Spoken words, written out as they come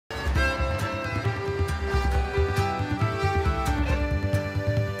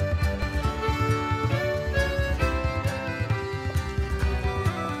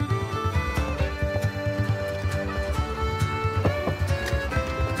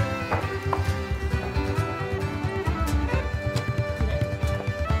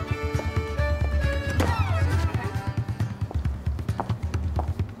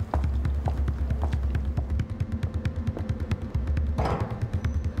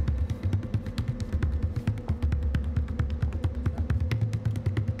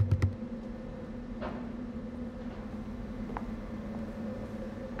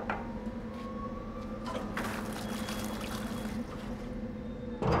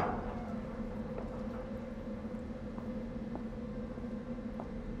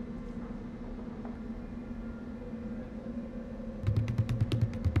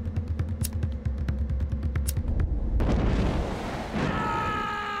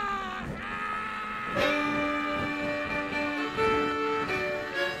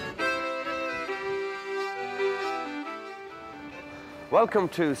Welcome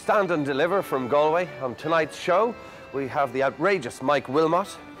to Stand and Deliver from Galway. On tonight's show, we have the outrageous Mike Wilmot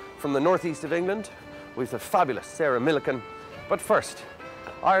from the northeast of England. We have the fabulous Sarah Millican. But first,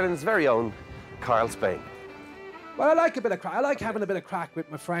 Ireland's very own Karl Spain. Well, I like a bit of crack. I like having a bit of crack with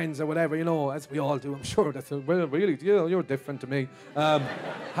my friends or whatever, you know, as we all do. I'm sure that's well, really, you're different to me. How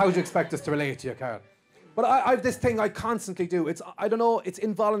would you expect us to relate to you, Karl? But I have this thing I constantly do. I don't know, it's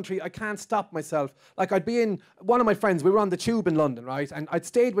involuntary. I can't stop myself. Like, I'd be in, one of my friends, we were on the tube in London, right? And I'd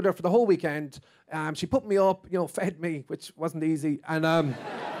stayed with her for the whole weekend. She put me up, you know, fed me, which wasn't easy. And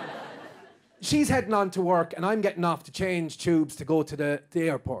she's heading on to work, and I'm getting off to change tubes to go to the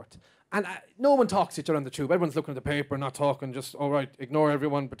airport. And no one talks to each other on the tube. Everyone's looking at the paper, not talking, just, all right, ignore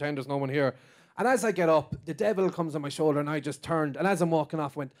everyone, pretend there's no one here. And as I get up, the devil comes on my shoulder, and I just turned, and as I'm walking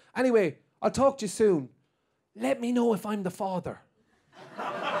off, I went, anyway, I'll talk to you soon. Let me know if I'm the father.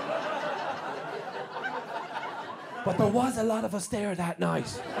 But there was a lot of us there that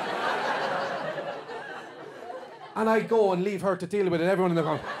night. And I go and leave her to deal with it. Everyone in the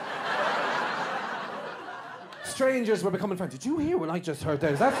car. Strangers were becoming friends. Did you hear what I just heard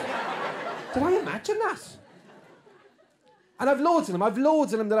there? Did I imagine that? And I've loads of them. I've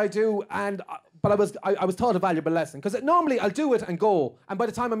loads of them that I do, and but I was taught a valuable lesson, because normally I'll do it and go, and by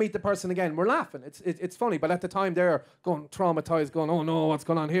the time I meet the person again, we're laughing. It's funny, but at the time they're going traumatized, going, oh no, what's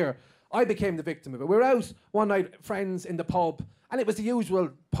going on here? I became the victim of it. We were out one night, friends in the pub, and it was the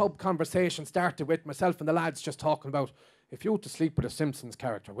usual pub conversation. Started with myself and the lads just talking about, if you were to sleep with a Simpsons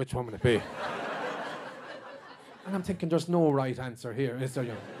character, which one would it be? And I'm thinking, there's no right answer here, is there?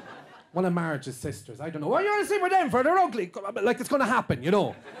 You know? One of Marge's sisters, I don't know. What are you going to sleep with them for? They're ugly. Like, it's going to happen, you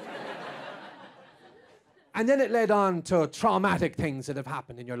know. And then it led on to traumatic things that have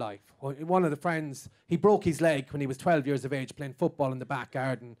happened in your life. One of the friends, he broke his leg when he was 12 years of age playing football in the back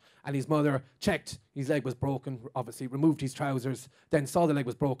garden, and his mother checked his leg was broken, obviously removed his trousers, then saw the leg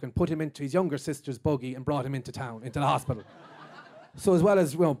was broken, put him into his younger sister's buggy and brought him into town, into the hospital. So as well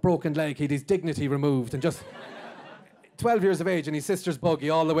as, you know, broken leg, he had his dignity removed, and just 12 years of age in his sister's buggy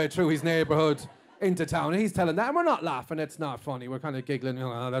all the way through his neighbourhood into town, and he's telling that, and we're not laughing, it's not funny, we're kind of giggling, you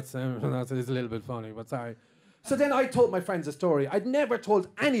know, that's it's a little bit funny, but sorry. So then I told my friends a story. I'd never told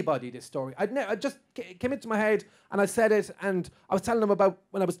anybody this story. I just came into my head, and I said it, and I was telling them about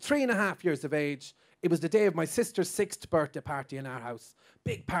when I was 3.5 years of age. It was the day of my sister's 6th birthday party in our house.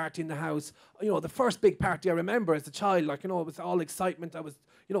 Big party in the house. You know, the first big party I remember as a child, like, you know, it was all excitement. I was,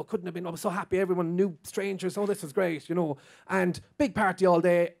 you know, couldn't have been, I was so happy. Everyone knew strangers. Oh, this was great, you know. And big party all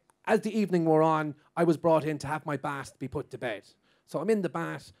day. As the evening wore on, I was brought in to have my bath be put to bed. So I'm in the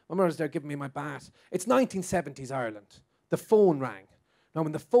bath. My mother's there giving me my bath. It's 1970s Ireland. The phone rang. Now,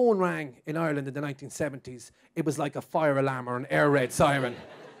 when the phone rang in Ireland in the 1970s, it was like a fire alarm or an air raid siren.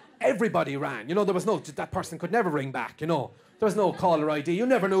 Everybody ran. You know, there was no, that person could never ring back, you know. There was no caller ID. You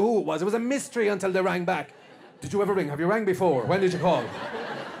never knew who it was. It was a mystery until they rang back. Did you ever ring? Have you rang before? When did you call?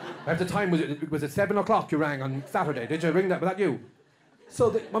 At the time, was it 7 o'clock you rang on Saturday? Did you ring that? Was that you?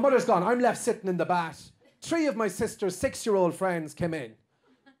 So my mother's gone. I'm left sitting in the bath. 3 of my sister's 6-year-old friends came in.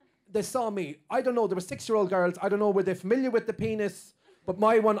 They saw me. I don't know, there were 6-year-old girls. I don't know, were they familiar with the penis? But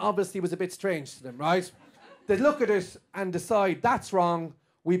my one obviously was a bit strange to them, right? They look at it and decide, that's wrong,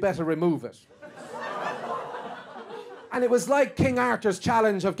 we better remove it. And it was like King Arthur's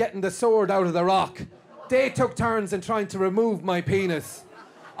challenge of getting the sword out of the rock. They took turns in trying to remove my penis.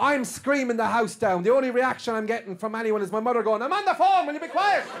 I'm screaming the house down. The only reaction I'm getting from anyone is my mother going, I'm on the phone, will you be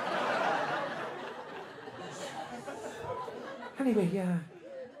quiet? Anyway, yeah.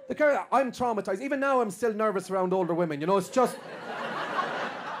 The girl, I'm traumatized. Even now, I'm still nervous around older women. You know, it's just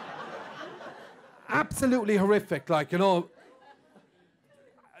absolutely horrific. Like, you know,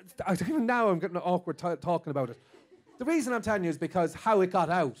 even now I'm getting awkward talking about it. The reason I'm telling you is because how it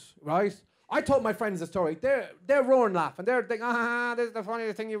got out, right? I told my friends the story. They're roaring laughing. They're thinking, this is the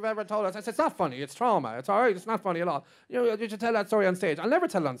funniest thing you've ever told us. I said, it's not funny. It's trauma. It's all right. It's not funny at all. You know, you should tell that story on stage. I'll never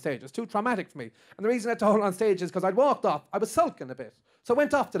tell it on stage. It's too traumatic for me. And the reason I told it on stage is because I'd walked off. I was sulking a bit. So I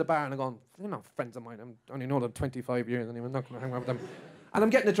went off to the bar and I'm going, you know, friends of mine. I only know them 25 years and I'm not going to hang out with them. And I'm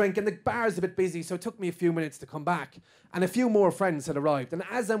getting a drink and the bar's a bit busy, so it took me a few minutes to come back. And a few more friends had arrived. And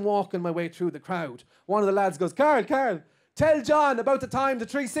as I'm walking my way through the crowd, one of the lads goes, Karl, tell John about the time the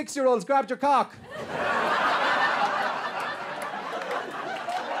 3 6-year-olds grabbed your cock.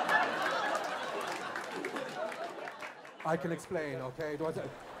 I can explain, okay?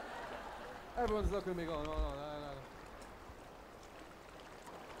 Everyone's looking at me going, no.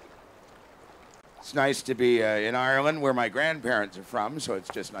 It's nice to be in Ireland, where my grandparents are from, so it's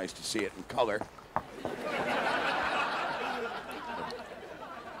just nice to see it in color.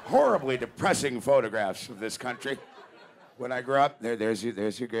 Horribly depressing photographs of this country. When I grew up, there's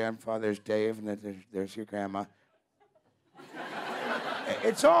your grandfather, there's Dave, and there's your grandma.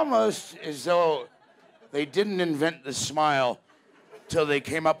 It's almost as though they didn't invent the smile till they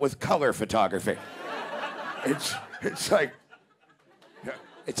came up with color photography. It's like,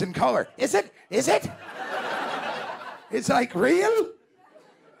 it's in color. Is it? Is it? It's like real?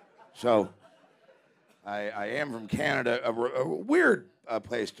 So, I am from Canada, a weird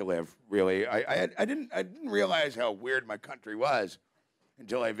place to live, really. I didn't realize how weird my country was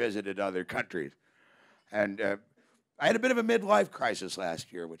until I visited other countries. And I had a bit of a midlife crisis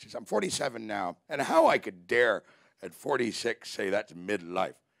last year, which is, I'm 47 now, and how I could dare at 46 say that's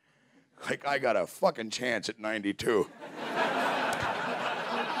midlife. Like I got a fucking chance at 92.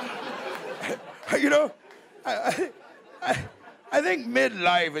 You know, I think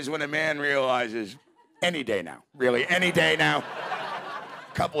midlife is when a man realizes any day now, really, any day now.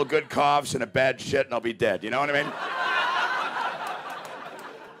 A couple of good coughs and a bad shit and I'll be dead, you know what I mean?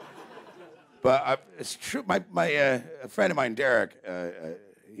 But it's true, a friend of mine, Derek,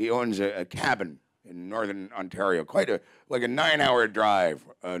 he owns a cabin in northern Ontario, like a 9-hour drive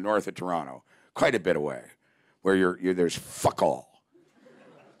north of Toronto, quite a bit away, where there's fuck all.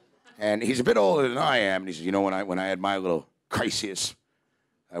 And he's a bit older than I am, and he says, you know, when I had my little crisis,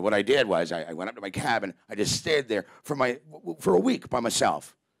 what I did was I went up to my cabin, I just stayed there for a week by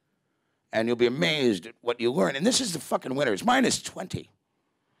myself. And you'll be amazed at what you learn. And this is the fucking winter, it's -20.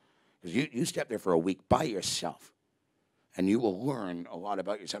 Because you step there for a week by yourself, and you will learn a lot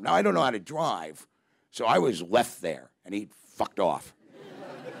about yourself. Now, I don't know how to drive, so I was left there, and he fucked off.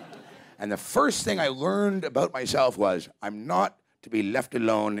 And the first thing I learned about myself was, I'm not to be left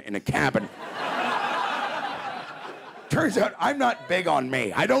alone in a cabin. Turns out I'm not big on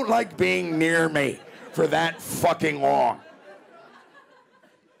me. I don't like being near me for that fucking long.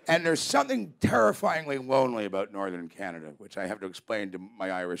 And there's something terrifyingly lonely about Northern Canada, which I have to explain to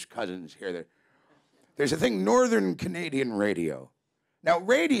my Irish cousins here. There's a thing, Northern Canadian radio. Now,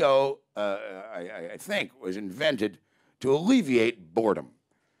 radio, I think, was invented to alleviate boredom.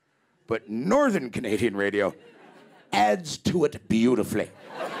 But Northern Canadian radio adds to it beautifully.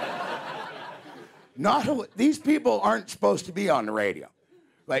 These people aren't supposed to be on the radio.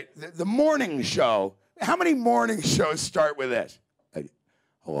 Like, the morning show, how many morning shows start with this?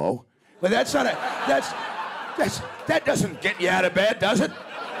 Hello? But that's not that doesn't get you out of bed, does it?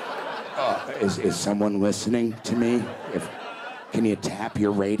 Is someone listening to me? Can you tap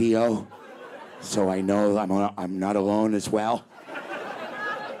your radio so I know I'm not alone as well?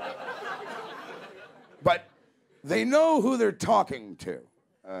 But they know who they're talking to.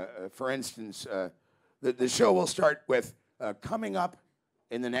 For instance, the show will start with coming up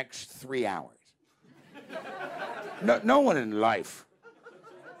in the next 3 hours. No one in life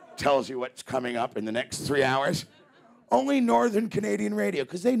tells you what's coming up in the next 3 hours. Only Northern Canadian radio,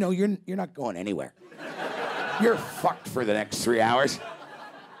 because they know you're not going anywhere. You're fucked for the next 3 hours.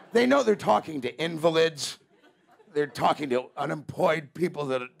 They know they're talking to invalids. They're talking to unemployed people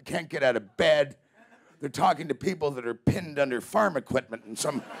that can't get out of bed. They're talking to people that are pinned under farm equipment in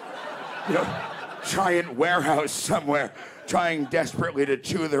some, giant warehouse somewhere, trying desperately to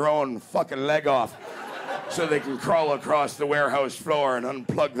chew their own fucking leg off so they can crawl across the warehouse floor and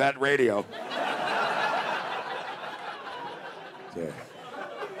unplug that radio.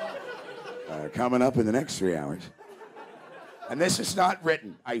 Coming up in the next 3 hours. And this is not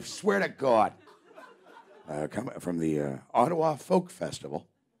written, I swear to God. Coming from the Ottawa Folk Festival.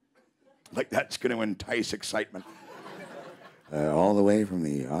 Like that's going to entice excitement. All the way from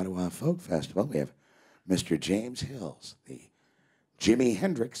the Ottawa Folk Festival, we have Mr. James Hills, the Jimi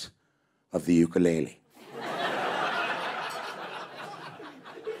Hendrix of the ukulele.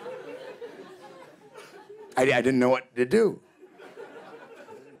 I didn't know what to do.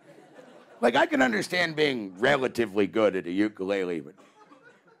 Like, I can understand being relatively good at a ukulele, but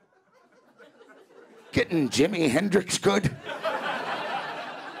getting Jimi Hendrix good?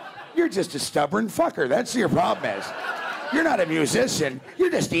 You're just a stubborn fucker. That's your problem is. You're not a musician.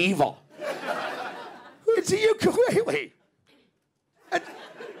 You're just evil. It's a ukulele.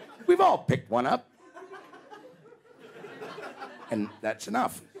 We've all picked one up. And that's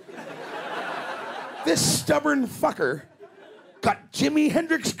enough. This stubborn fucker got Jimi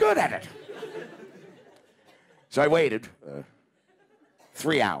Hendrix good at it. So I waited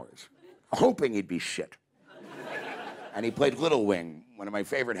 3 hours, hoping he'd be shit. And he played Little Wing, one of my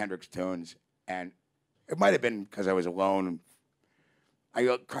favorite Hendrix tunes, and it might have been because I was alone.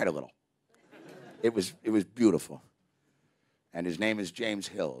 I cried a little. It was beautiful. And his name is James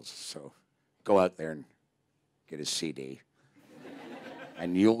Hills, so go out there and get his CD.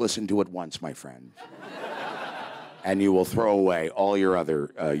 And you'll listen to it once, my friend. and you will throw away all your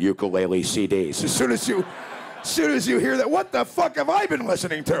other ukulele CDs. As soon as you hear that, what the fuck have I been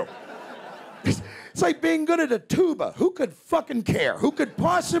listening to? It's like being good at a tuba. Who could fucking care? Who could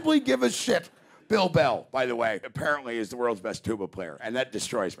possibly give a shit? Bill Bell, by the way, apparently is the world's best tuba player, and that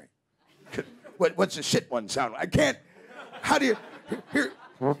destroys me. What's the shit one sound like? I can't. How do you hear?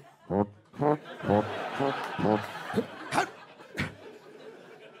 How,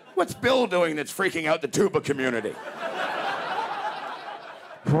 what's Bill doing that's freaking out the tuba community?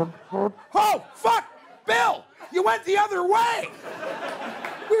 Oh, fuck! Bill! You went the other way!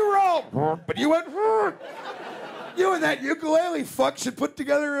 We were all... But you went... You and that ukulele fuck should put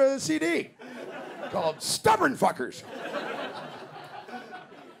together a CD called Stubborn Fuckers.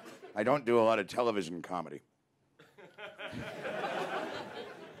 I don't do a lot of television comedy.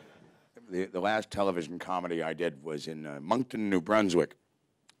 The last television comedy I did was in Moncton, New Brunswick,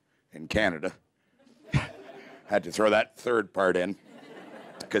 in Canada. Had to throw that third part in,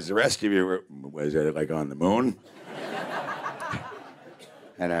 because the rest of you was like on the moon.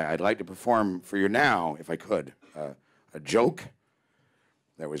 And I'd like to perform for you now, if I could, a joke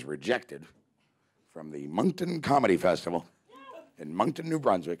that was rejected from the Moncton Comedy Festival in Moncton, New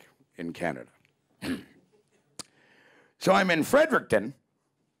Brunswick, in Canada. So I'm in Fredericton,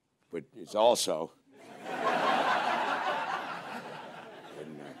 which is also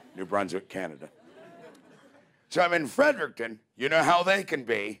in New Brunswick, Canada. So I'm in Fredericton. You know how they can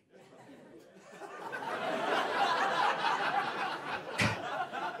be.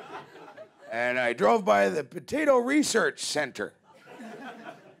 And I drove by the Potato Research Center.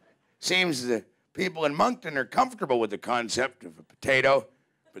 Seems the people in Moncton are comfortable with the concept of a potato,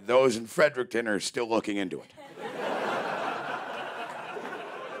 but those in Fredericton are still looking into it.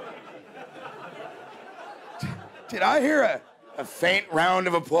 Did I hear a faint round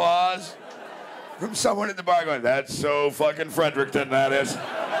of applause from someone at the bar going, "That's so fucking Fredericton, that is."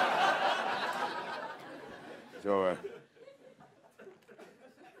 So,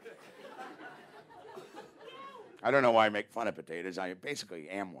 I don't know why I make fun of potatoes. I basically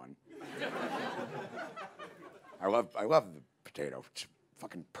am one. I love the potato. It's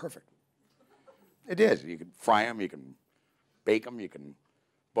fucking perfect. It is. You can fry them, you can bake them, you can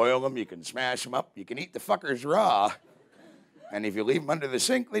boil them, you can smash them up, you can eat the fuckers raw. And if you leave them under the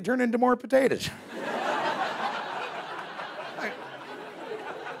sink, they turn into more potatoes.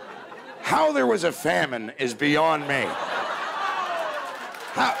 How there was a famine is beyond me.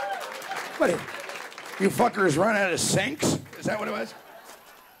 How? What? You fuckers run out of sinks? Is that what it was?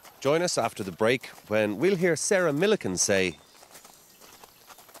 Join us after the break when we'll hear Sarah Millican say,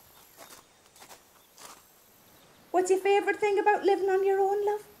 "What's your favourite thing about living on your own,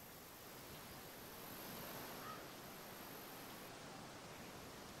 love?"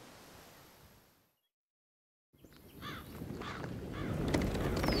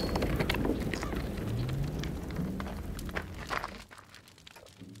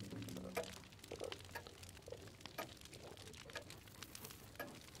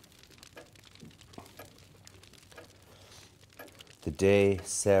 The day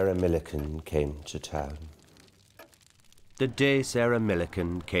Sarah Millican came to town. The day Sarah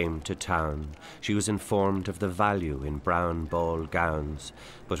Millican came to town, she was informed of the value in brown ball gowns,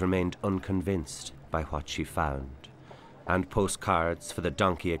 but remained unconvinced by what she found. And postcards for the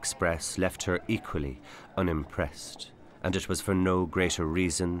Donkey Express left her equally unimpressed. And it was for no greater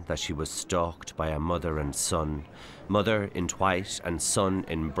reason that she was stalked by a mother and son. Mother in white and son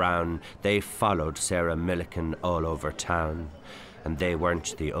in brown, they followed Sarah Millican all over town. And they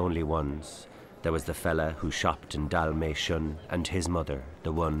weren't the only ones. There was the fella who shopped in Dalmatian, and his mother,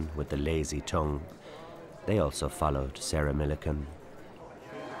 the one with the lazy tongue. They also followed Sarah Millican.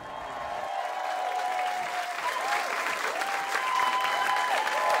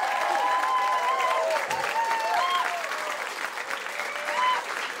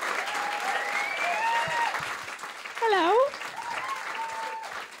 Hello.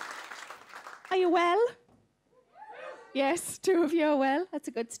 Are you well? Yes, two of you are well. That's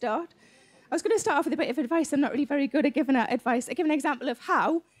a good start. I was going to start off with a bit of advice. I'm not really very good at giving out advice. I give an example of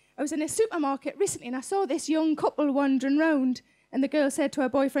how. I was in a supermarket recently and I saw this young couple wandering round, and the girl said to her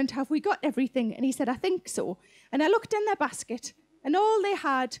boyfriend, "Have we got everything?" And he said, "I think so." And I looked in their basket and all they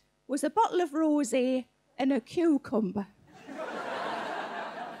had was a bottle of rosé and a cucumber.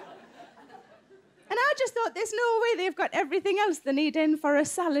 And I just thought, there's no way they've got everything else they need in for a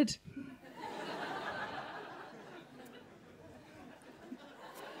salad.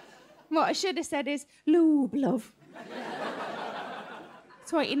 What I should have said is, lube, love.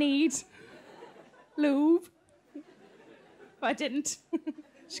 That's what you need. Lube. But I didn't.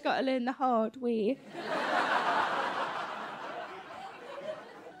 Just got to learn the hard way.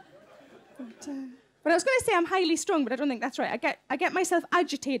 But I was going to say I'm highly strung, but I don't think that's right. I get myself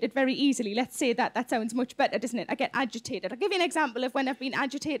agitated very easily. Let's say that. That sounds much better, doesn't it? I get agitated. I'll give you an example of when I've been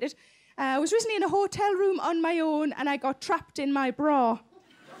agitated. I was recently in a hotel room on my own and I got trapped in my bra.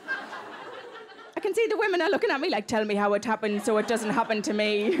 I can see the women are looking at me like, tell me how it happened so it doesn't happen to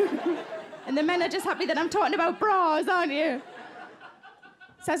me. And the men are just happy that I'm talking about bras, aren't you?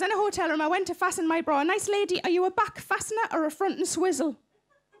 So I was in a hotel room. I went to fasten my bra. Nice lady, are you a back fastener or a front and swizzle?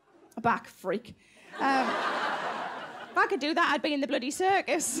 A back freak. If I could do that, I'd be in the bloody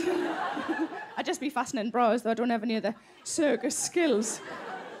circus. I'd just be fastening bras, though I don't have any of the circus skills.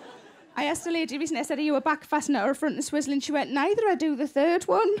 I asked a lady recently, I said, are you a back fastener or a front and swizzle? And she went, neither, I do the third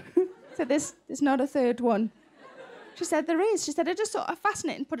one. I said, there's not a third one. She said, there is. She said, I just sort of fasten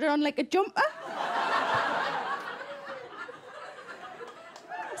it and put it on like a jumper. I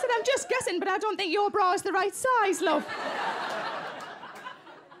said, I'm just guessing, but I don't think your bra is the right size, love.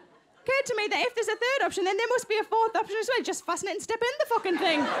 Occurred to me that if there's a third option, then there must be a fourth option as well. Just fasten it and step in the fucking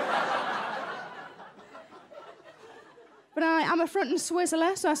thing. But I'm a front and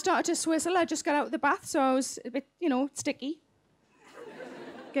swizzler, so I started to swizzle. I just got out of the bath, so I was a bit, sticky.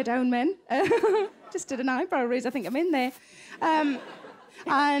 Get down, men. Just did an eyebrow raise. I think I'm in there. And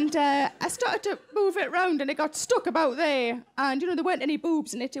I started to move it round, and it got stuck about there. And, there weren't any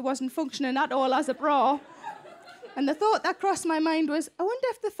boobs in it. It wasn't functioning at all as a bra. And the thought that crossed my mind was, I wonder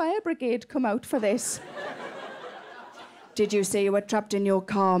if the fire brigade come out for this. Did you say you were trapped in your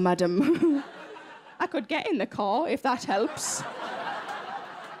car, madam? I could get in the car, if that helps.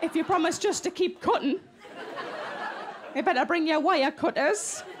 If you promise just to keep cutting. You better bring your wire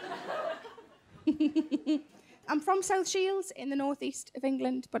cutters. I'm from South Shields in the northeast of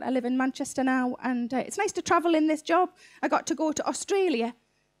England, but I live in Manchester now, and it's nice to travel in this job. I got to go to Australia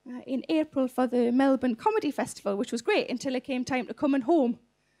in April for the Melbourne Comedy Festival, which was great until it came time to coming home,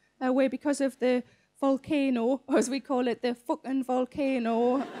 where because of the volcano, or as we call it, the fucking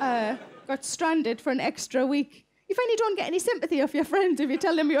volcano, got stranded for an extra week. You find you don't get any sympathy off your friends if you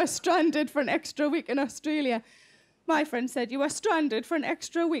tell them you are stranded for an extra week in Australia. My friend said, you are stranded for an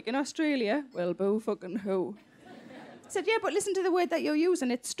extra week in Australia? Well, boo fucking who? I said, yeah, but listen to the word that you're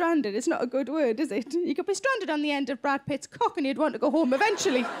using. It's stranded. It's not a good word, is it? You could be stranded on the end of Brad Pitt's cock and you'd want to go home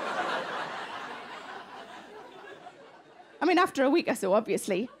eventually. I mean, after a week or so,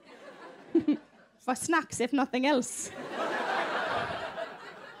 obviously. For snacks, if nothing else.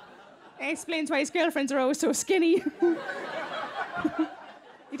 It explains why his girlfriends are always so skinny.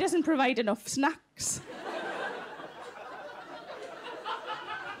 He doesn't provide enough snacks.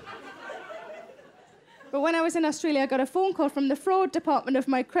 But when I was in Australia, I got a phone call from the fraud department of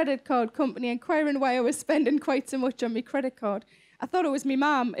my credit card company inquiring why I was spending quite so much on my credit card. I thought it was me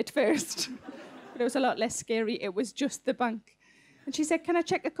mum at first, but it was a lot less scary. It was just the bank. And she said, can I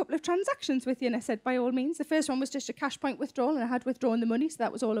check a couple of transactions with you? And I said, by all means. The first one was just a cash point withdrawal, and I had withdrawn the money, so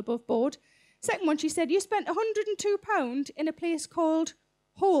that was all above board. Second one, she said, you spent £102 in a place called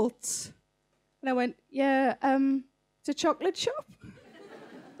Holt's. And I went, yeah, it's a chocolate shop.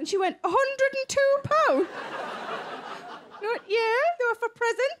 And she went, £102? I went, yeah, they were for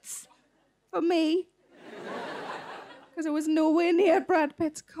presents. For me. Because I was nowhere near Brad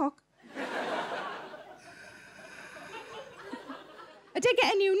Pitt's cock. I did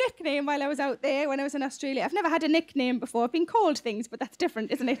get a new nickname while I was out there when I was in Australia. I've never had a nickname before. I've been called things, but that's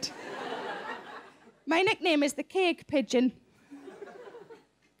different, isn't it? My nickname is the cake pigeon.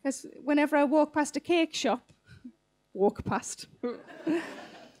 Because whenever I walk past a cake shop,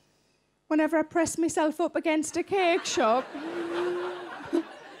 whenever I press myself up against a cake shop,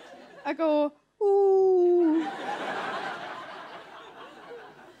 I go, ooh.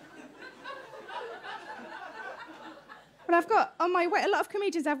 But I've got, on my, a lot of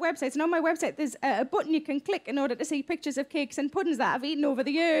comedians have websites, and on my website there's a button you can click in order to see pictures of cakes and puddings that I've eaten over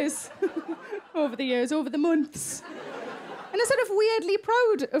the years. over the months. And I'm sort of weirdly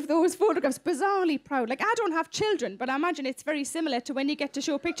proud of those photographs, bizarrely proud. Like, I don't have children, but I imagine it's very similar to when you get to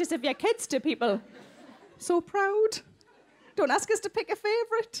show pictures of your kids to people. So proud. Don't ask us to pick a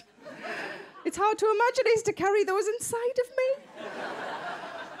favourite. It's hard to imagine I used to carry those inside of me.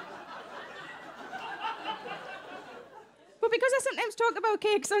 But because I sometimes talk about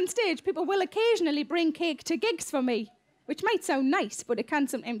cakes on stage, people will occasionally bring cake to gigs for me, which might sound nice, but it can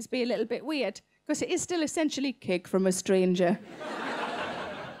sometimes be a little bit weird, because it is still essentially cake from a stranger.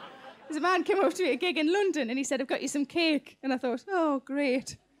 There's a man came up to me at a gig in London, and he said, I've got you some cake. And I thought, oh,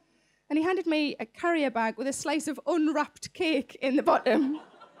 great. And he handed me a carrier bag with a slice of unwrapped cake in the bottom.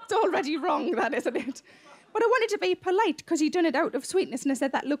 It's already wrong, that, isn't it? But I wanted to be polite because he'd done it out of sweetness, and I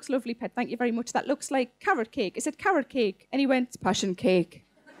said, that looks lovely, pet, thank you very much. That looks like carrot cake. I said, carrot cake. And he went, it's passion cake.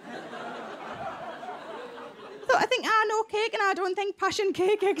 I think I know cake, and I don't think passion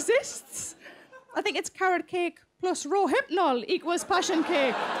cake exists. I think it's carrot cake plus Rohypnol equals passion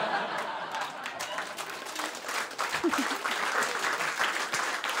cake.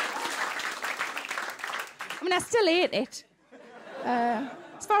 I mean, I still ate it.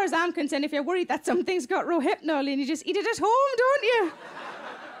 As far as I'm concerned, if you're worried that something's got Rohypnol in, you just eat it at home, don't you?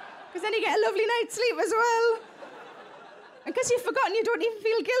 Because then you get a lovely night's sleep as well. And because you've forgotten, you don't even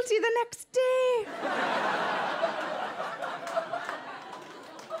feel guilty the next day.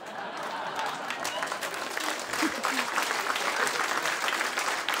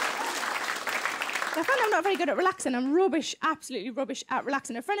 I find I'm not very good at relaxing. I'm rubbish, absolutely rubbish at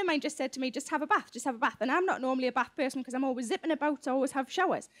relaxing. A friend of mine just said to me, just have a bath. And I'm not normally a bath person because I'm always zipping about, so I always have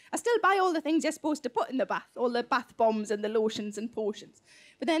showers. I still buy all the things you're supposed to put in the bath, all the bath bombs and the lotions and potions.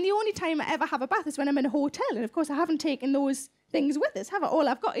 But then the only time I ever have a bath is when I'm in a hotel. And of course, I haven't taken those things with us, have I? All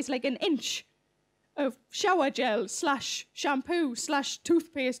I've got is like an inch of shower gel / shampoo /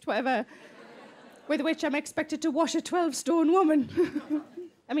 toothpaste, whatever, with which I'm expected to wash a 12-stone woman.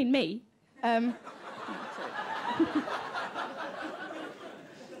 I mean, me. I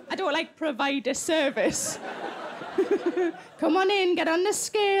don't like provide a service. Come on in, get on the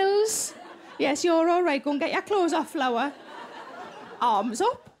scales. Yes, you're all right. Go and get your clothes off, flower. Arms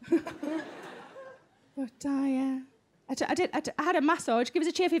up. But I had a massage. Give us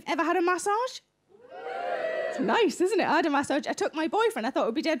a cheer if you've ever had a massage. It's nice, isn't it? I had a massage. I took my boyfriend. I thought it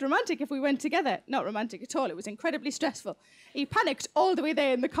would be dead romantic if we went together. Not romantic at all. It was incredibly stressful. He panicked all the way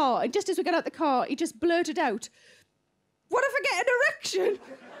there in the car, and just as we got out the car, he just blurted out, "What if I get an erection?"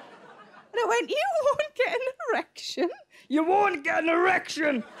 And I went, "You won't get an erection. You won't get an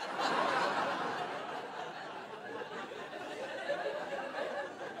erection."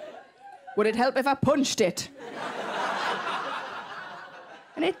 Would it help if I punched it?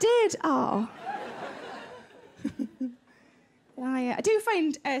 And it did. Oh. I do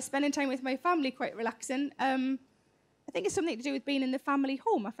find spending time with my family quite relaxing. I think it's something to do with being in the family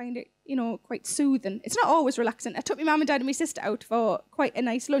home. I find it, quite soothing. It's not always relaxing. I took my mum and dad and my sister out for quite a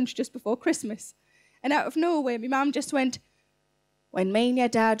nice lunch just before Christmas. And out of nowhere, my mum just went, "When me and your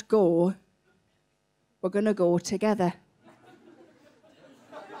dad go, we're going to go together."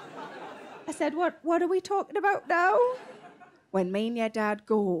 I said, what are we talking about now? "When me and your dad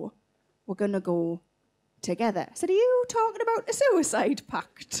go, we're going to go together." I said, "Are you talking about a suicide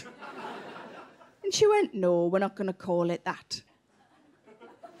pact?" And she went, "No, we're not going to call it that."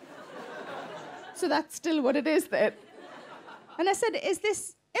 So that's still what it is then. And I said, "Is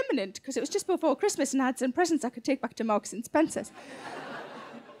this imminent?" Because it was just before Christmas and I had some presents I could take back to Marks and Spencer's.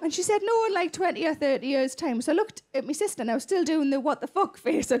 And she said, "No, in like 20 or 30 years' time." So I looked at my sister and I was still doing the what the fuck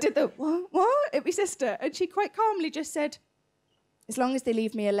face. I did the what at my sister. And she quite calmly just said, "As long as they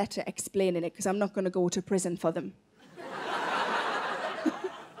leave me a letter explaining it, because I'm not going to go to prison for them."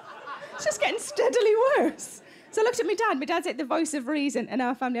 It's just getting steadily worse. So I looked at my dad. My dad's like the voice of reason in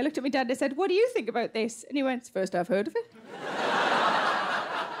our family. I looked at my dad and I said, "What do you think about this?" And he went, "It's the first I've heard of it."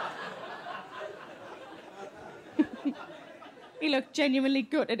 He looked genuinely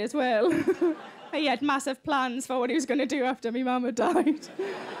gutted as well. He had massive plans for what he was going to do after my mum had died.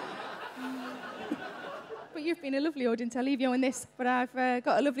 But you've been a lovely audience. I'll leave you on this. But I've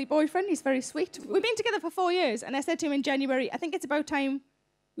got a lovely boyfriend. He's very sweet. We've been together for 4 years. And I said to him in January, I think it's about time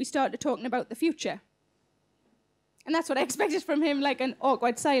we started talking about the future. And that's what I expected from him, like an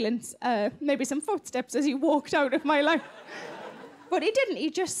awkward silence, maybe some footsteps as he walked out of my life. But he didn't.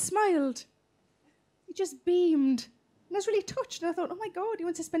 He just smiled. He just beamed. And I was really touched. And I thought, oh, my God, he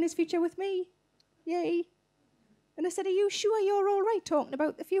wants to spend his future with me. Yay. And I said, "Are you sure you're all right talking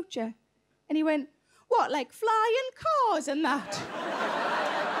about the future?" And he went, "What, like flying cars and that?"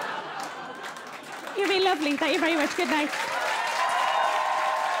 You've been lovely. Thank you very much. Good night.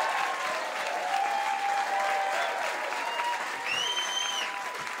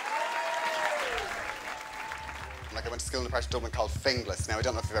 Like I went to school in a part of Dublin called Fingless. Now, I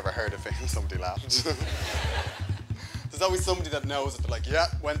don't know if you've ever heard of it. Somebody laughed. There's always somebody that knows it. They're like, "Yeah,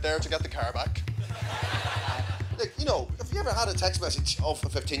 went there to get the car back." Like, have you ever had a text message of a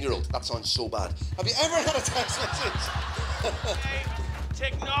 15-year-old? That sounds so bad. Have you ever had a text message?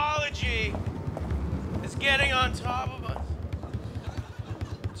 Technology is getting on top of us.